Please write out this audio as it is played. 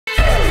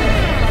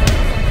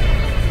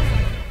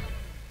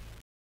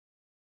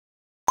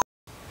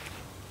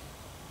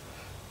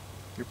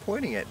You're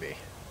pointing at me.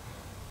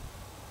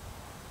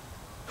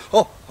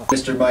 Oh!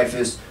 Mr.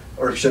 Myfist,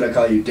 or should I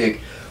call you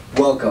Dick,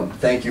 welcome.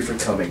 Thank you for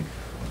coming.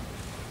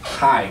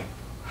 Hi.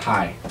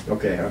 Hi.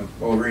 Okay, I'm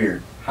over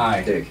here.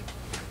 Hi. Dick.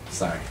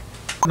 Sorry.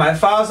 My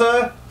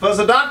father was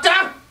a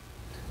doctor.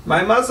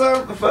 My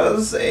mother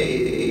was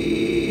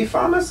a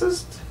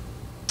pharmacist.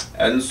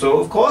 And so,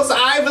 of course,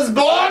 I was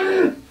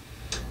born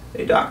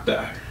a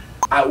doctor.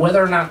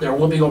 Whether or not they're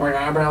Whoopi Goldberg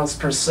Eyebrows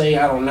per se,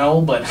 I don't know,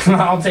 but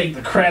I'll take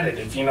the credit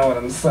if you know what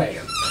I'm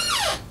saying.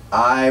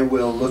 I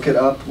will look it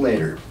up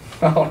later.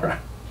 Alright.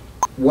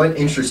 What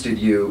interested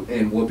you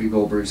in Whoopi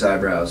Goldberg's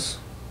eyebrows?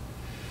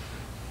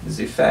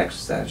 The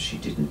fact that she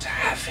didn't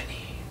have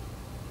any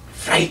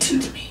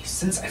frightened me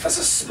since I was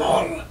a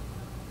small,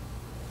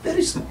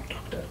 very small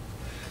doctor.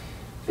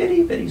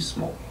 Very, very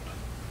small.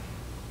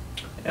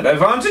 And I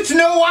wanted to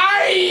know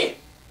why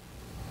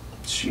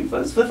she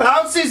was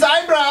without these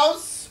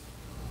eyebrows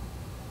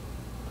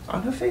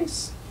on her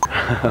face.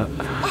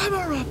 I'm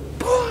a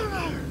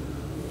reporter!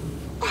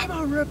 I'm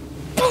a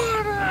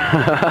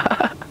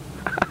reporter!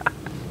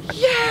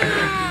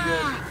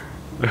 Yeah!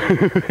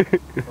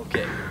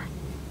 Okay.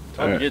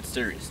 Time to get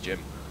serious, Jim.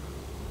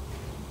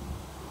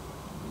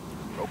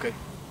 Okay.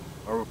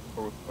 Are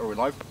we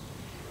live?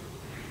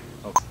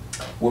 Okay.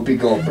 Whoopi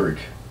Goldberg.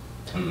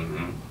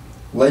 Mm-hmm.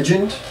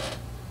 Legend?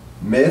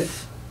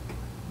 Myth?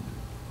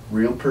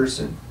 Real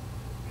person?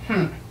 I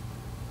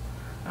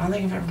don't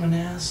think I've ever been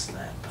asked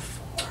that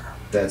before.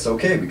 That's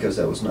okay, because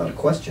that was not a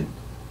question.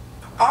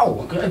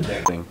 Oh, good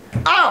thing.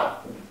 Ow!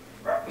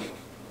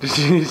 Did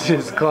she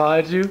just claw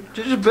at you?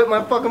 You just bit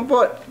my fucking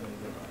foot.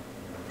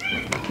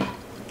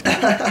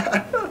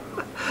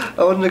 I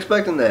wasn't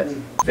expecting that.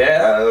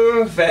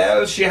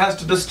 Well, she has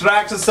to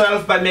distract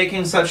herself by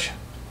making such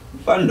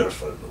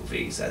wonderful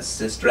movies as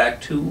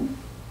Sistrack 2,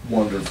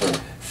 Wonderful.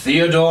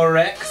 Theodore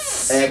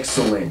Rex,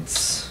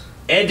 Excellent.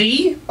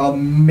 Eddie,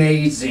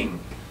 Amazing.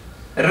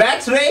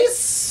 Rat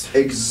Race,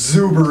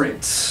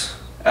 Exuberant.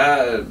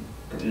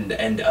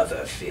 and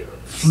other films.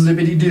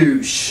 Flippity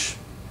douche.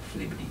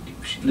 Flippity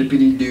douche.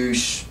 Flippity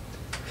douche.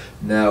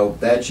 Now,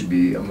 that should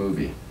be a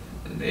movie.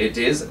 It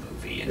is a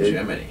movie in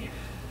Germany.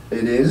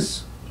 It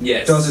is?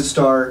 Yes. Does it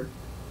star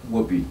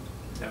Whoopi?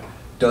 No.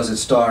 Does it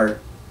star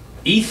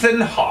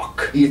Ethan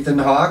Hawke. Ethan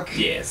Hawke?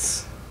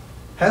 Yes.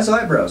 Has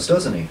eyebrows,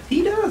 doesn't he?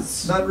 He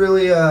does. Not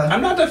really,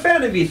 I'm not a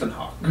fan of Ethan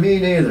Hawke. me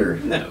neither.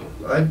 No.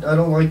 I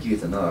don't like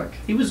Ethan Hawke.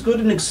 He was good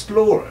in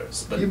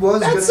Explorers, but He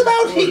was that's good in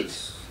about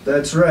Explorers. it.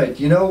 That's right.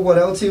 You know what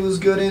else he was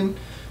good in?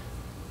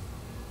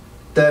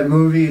 That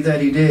movie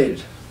that he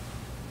did.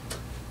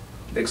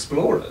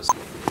 Explorers.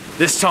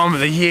 This time of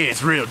the year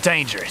is real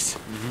dangerous.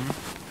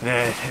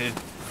 The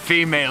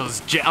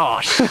females oh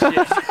shit.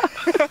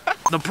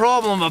 The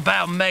problem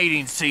about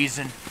mating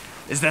season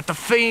is that the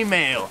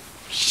female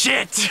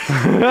shit.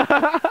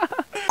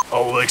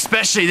 Oh,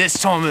 especially this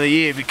time of the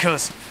year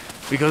because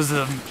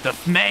the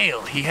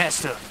male, he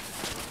has to,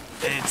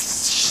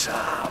 it's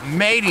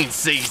mating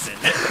season.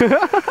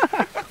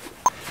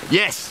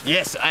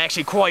 Yes,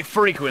 actually quite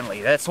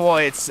frequently. That's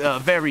why it's a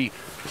very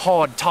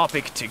hard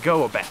topic to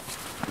go about.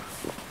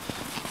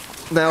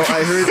 Now,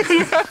 I heard...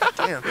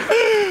 Damn.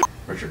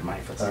 Richard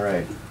Myfist.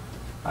 Alright.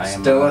 I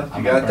am, Stella,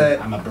 you got that?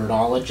 I'm a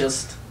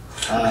birdologist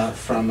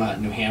from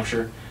New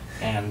Hampshire,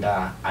 and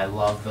I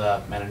love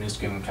the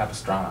Metanuskum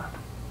capistrana.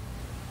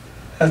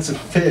 That's a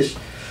fish.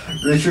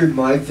 Richard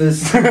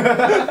Myfist.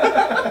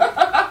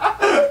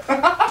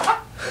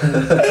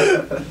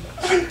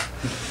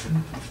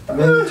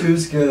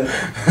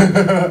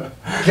 Metanuska.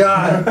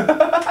 God.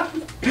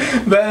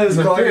 That is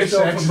You call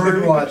yourself a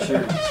bird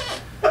watcher.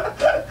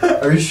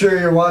 Are you sure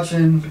you're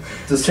watching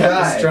the sky?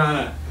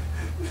 Capistrana.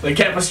 The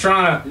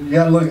capistrana. You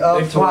gotta look up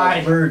They to fly.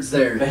 watch birds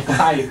there. They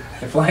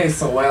fly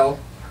so well.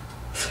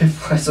 They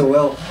fly so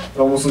well, it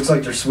almost looks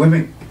like they're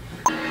swimming.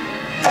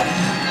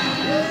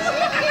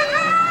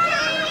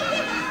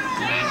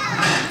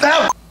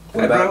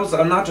 What about Eyebrows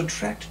are not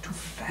attracted to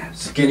fat.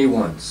 skinny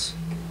ones?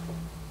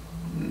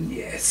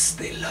 Yes,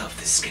 they love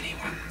the skinny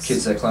ones.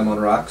 Kids that climb on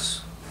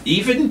rocks?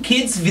 Even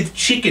kids with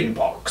chicken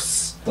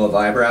pox. Love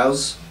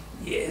eyebrows?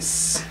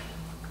 Yes,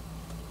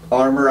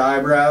 Armor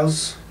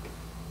eyebrows?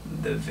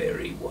 the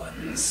very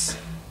ones.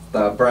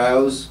 The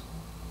brows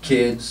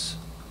kids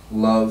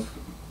love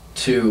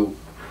to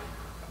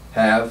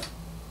have.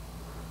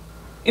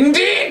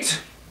 Indeed!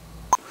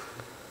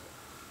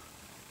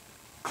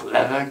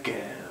 Clever girl.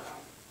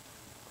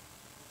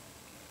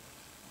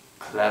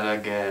 Clever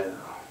girl.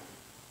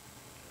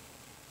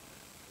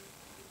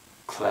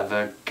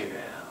 Clever girl.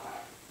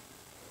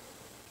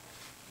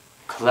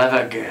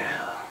 Clever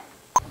girl.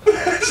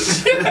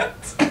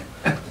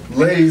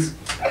 Ladies.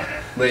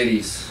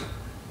 Ladies.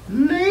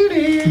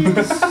 Ladies.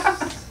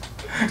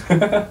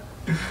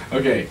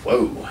 Okay.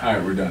 Whoa.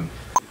 Alright, we're done.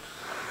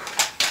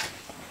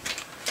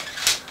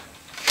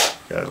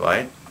 Got a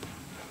light?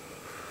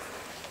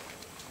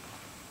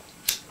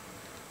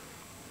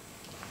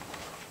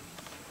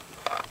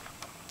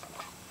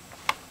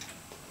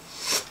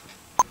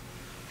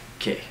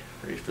 Okay,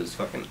 ready for this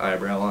fucking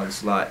eyebrow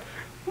onslaught.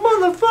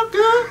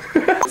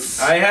 Motherfucker!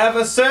 I have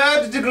a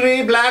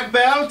third-degree black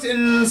belt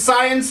in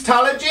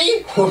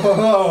Scientology.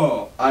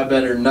 Whoa, I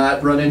better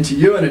not run into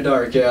you in a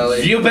dark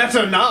alley. You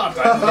better not.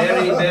 I'm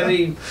very,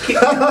 very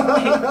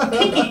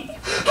kicky.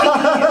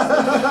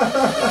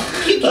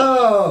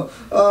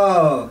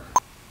 Oh.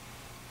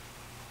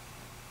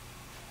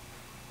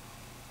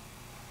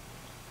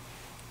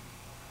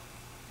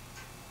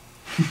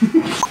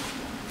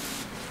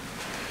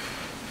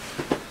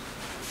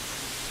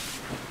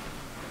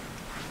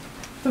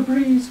 The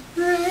breeze.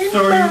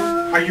 So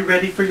are you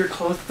ready for your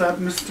close-up,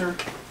 mister?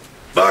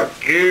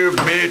 Fuck you,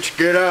 bitch!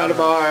 Get out of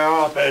my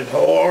office,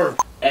 whore!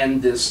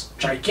 And this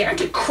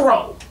gigantic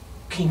crow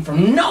came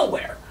from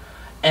nowhere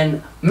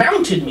and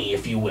mounted me,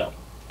 if you will.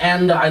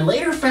 And I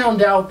later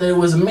found out that it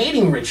was a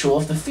mating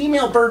ritual. If the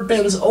female bird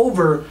bends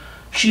over,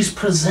 she's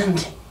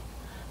presenting.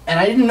 And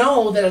I didn't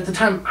know that at the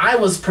time I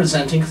was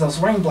presenting because I was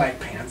wearing black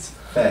pants.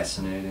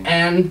 Fascinating.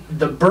 And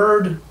the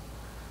bird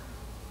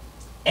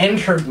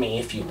entered me,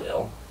 if you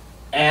will.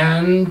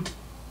 And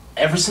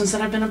ever since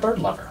then I've been a bird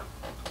lover.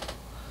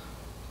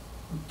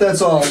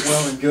 That's all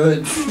well and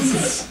good.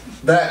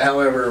 That,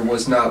 however,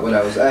 was not what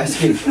I was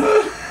asking.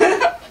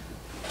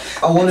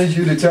 I wanted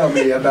you to tell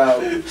me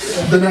about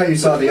the night you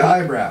saw the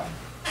eyebrow.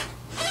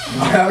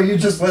 How you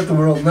just let the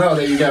world know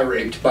that you got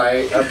raped by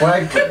a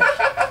blackbird.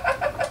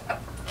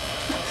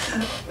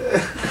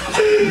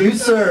 You,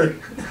 sir.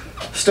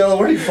 Stella,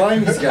 where do you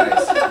find these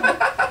guys?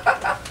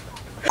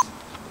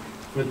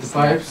 With the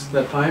pipes?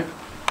 That pipe?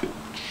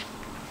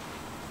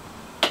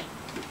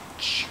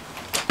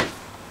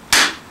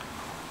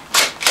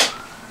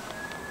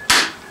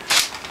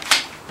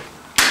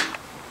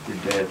 You're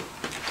dead.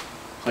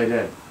 Play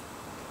dead.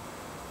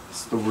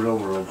 It's the real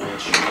world,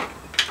 bitch.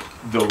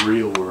 The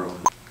real world.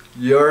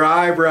 Your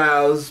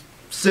eyebrows.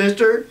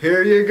 Sister,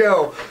 here you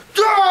go.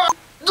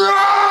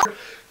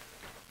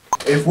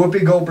 If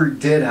Whoopi Goldberg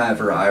did have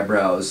her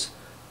eyebrows,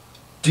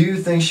 do you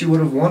think she would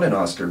have won an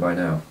Oscar by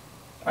now?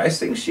 I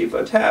think she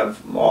would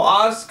have more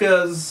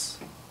Oscars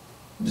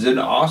than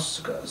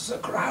Oscars a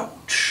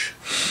grouch.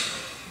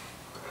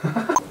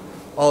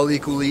 All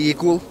equally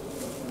equal.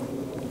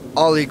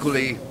 All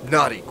equally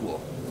not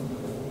equal.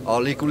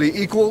 All equally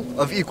equal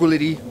of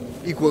equality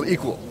equal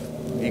equal.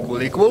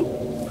 Equal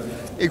equal.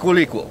 Equal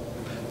equal.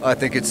 I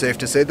think it's safe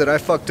to say that I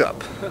fucked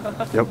up.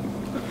 Yep.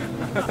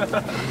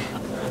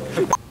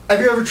 Have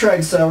you ever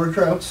tried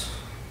sauerkraut?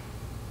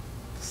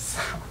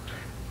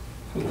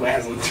 Who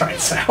hasn't tried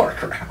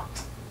sauerkraut?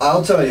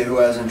 I'll tell you who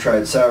hasn't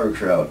tried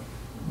sauerkraut.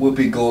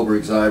 Whoopi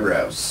Goldberg's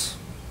eyebrows.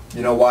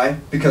 You know why?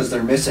 Because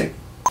they're missing.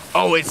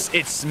 Oh,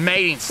 it's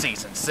mating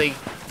season, see?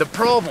 The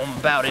problem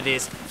about it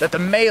is that the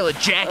male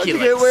ejaculates. How'd you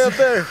get way up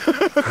there?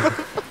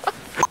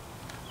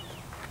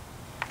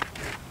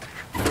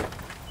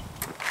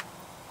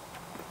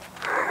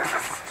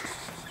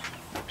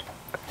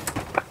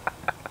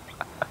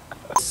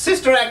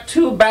 Sister Act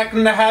 2 Back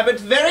in the Habit.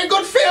 Very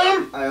good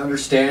film. I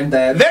understand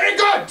that. Very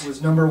good. It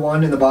was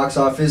 #1 in the box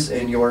office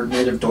in your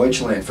native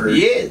Deutschland for...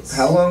 Yes.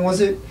 How long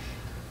was it?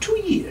 2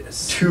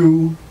 years.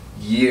 2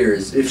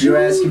 years. If you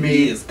ask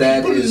me, Yes.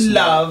 that People is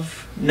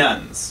love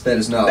nuns. that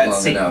is not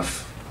That's long it.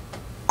 enough.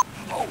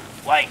 Oh,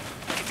 wait.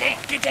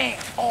 Get down.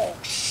 Oh,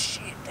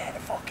 shit, that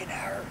fucking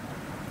hurt.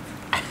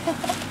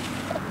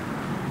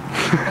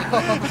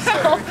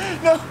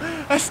 No,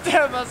 I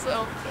stabbed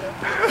myself.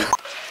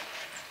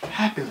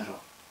 Happy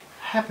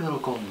little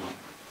golden moment.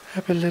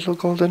 Happy little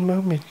golden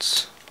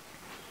moments.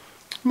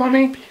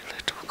 Mommy.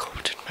 Little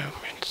golden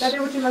moments. Daddy,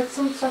 would you like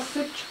some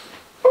sausage?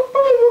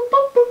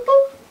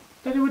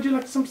 Daddy, would you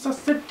like some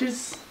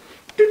sausages?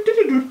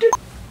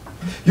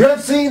 You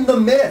have seen the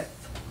myth.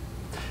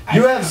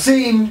 You have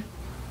seen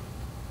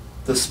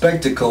the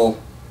spectacle.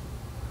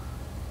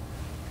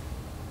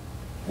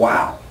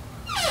 Wow.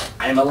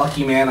 I am a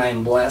lucky man. I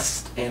am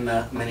blessed in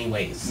many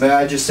ways. May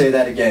I just say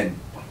that again?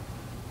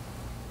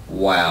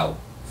 Wow,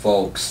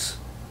 folks.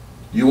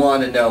 You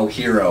want to know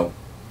Hero?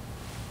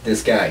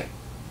 This guy.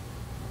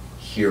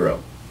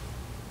 Hero.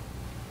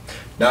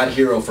 Not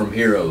Hero from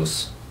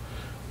Heroes,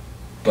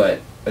 but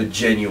a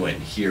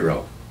genuine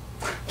hero.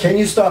 Can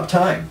you stop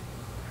time?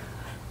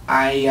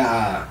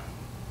 I've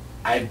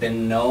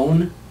been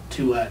known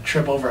to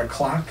trip over a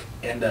clock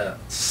and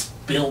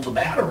spill the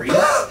batteries.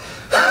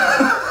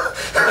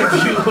 If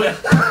you will.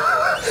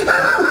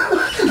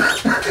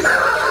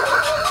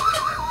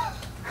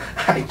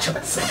 I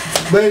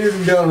just... Ladies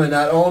and gentlemen,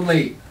 not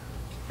only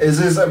is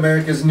this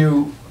America's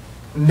new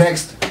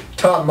next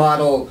top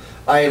model,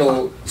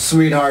 idol,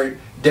 sweetheart,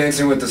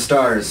 Dancing with the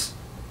Stars,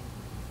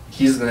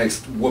 he's the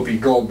next Whoopi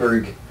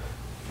Goldberg,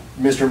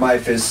 Mr.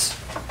 Myfus,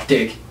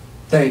 Dick.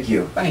 Thank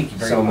you. Thank you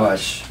very so much.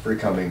 much for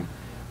coming.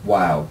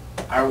 Wow.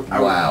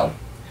 Wow.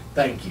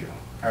 Thank you.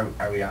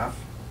 Are we off?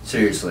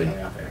 Seriously. Are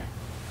we off air?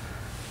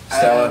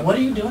 Stella? What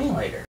are you doing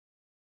later?